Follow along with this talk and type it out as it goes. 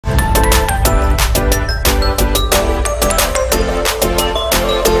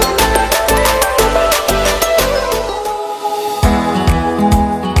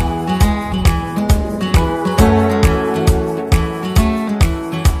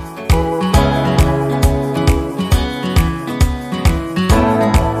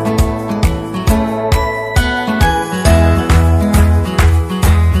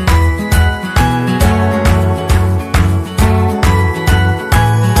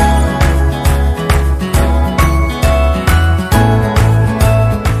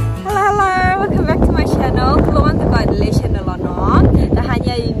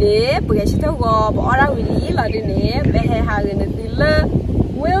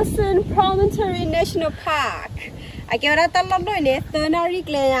Promontory National Park. I get out a lot of it, Thornary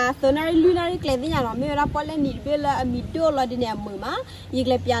Glare, Thornary Lunary Gladiana, Mira Polani, Villa, a middle of the name Muma,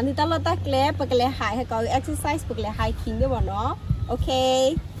 Yiglepian, Talata Clare, Pagale High, exercise, Pagale hiking, the one, no?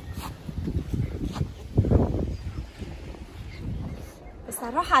 Okay.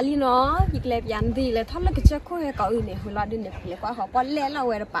 Sarah Halino, Yiglepian, the Letala Chaco, a cow in a whole lot in the play, or what Lela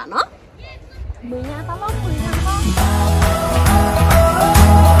wear a panel. Muna,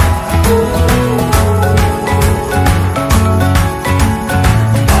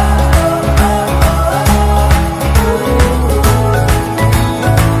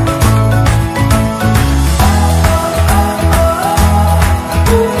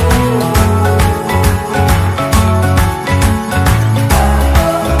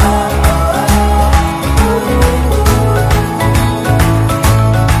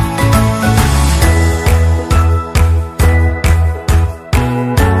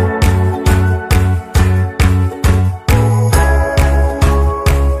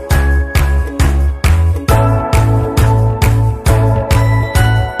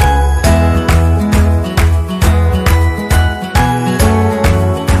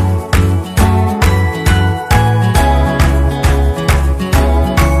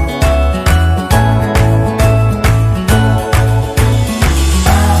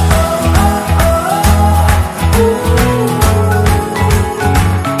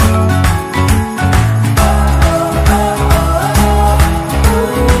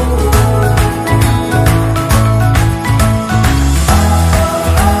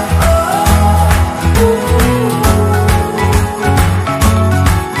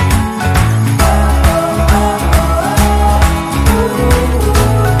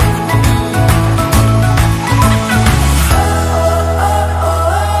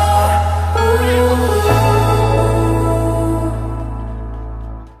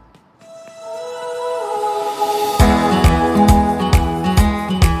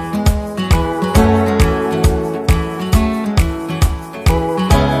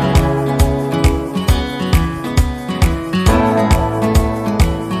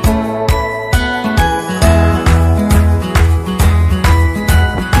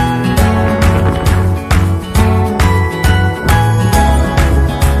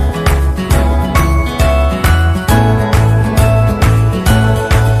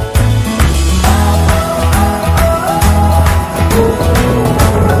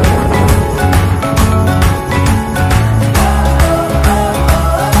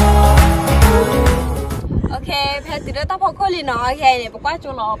 okay, but quite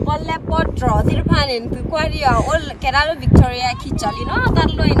a lot. One lap or draw the pan in Piquaria, all get out of Victoria Kitchalino,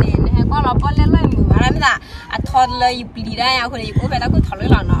 that loin in, have got a polyline. A toddler you bleed out when you go better with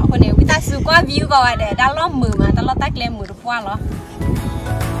Tolana. When you with a super view go at it, that long movement, a lot of claim with a follow.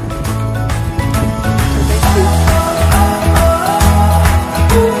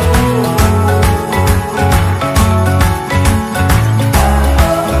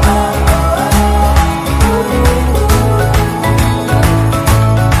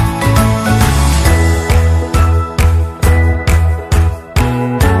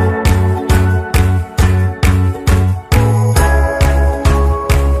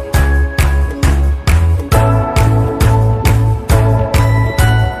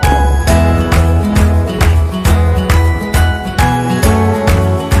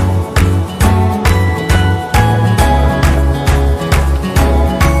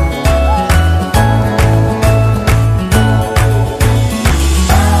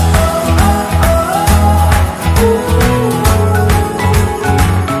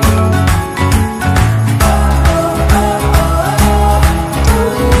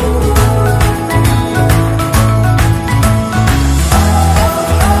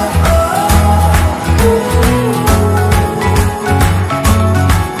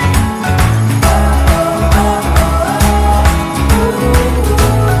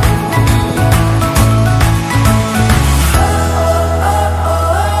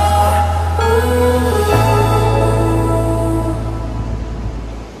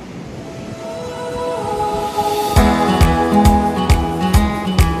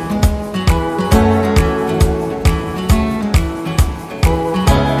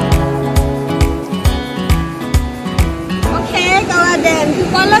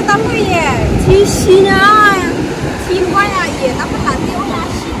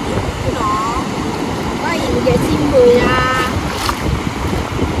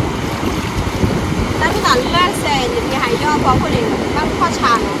 Hãy subscribe cho kênh Ghiền Mì Gõ để không bỏ lỡ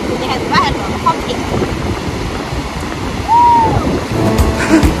những video hấp dẫn.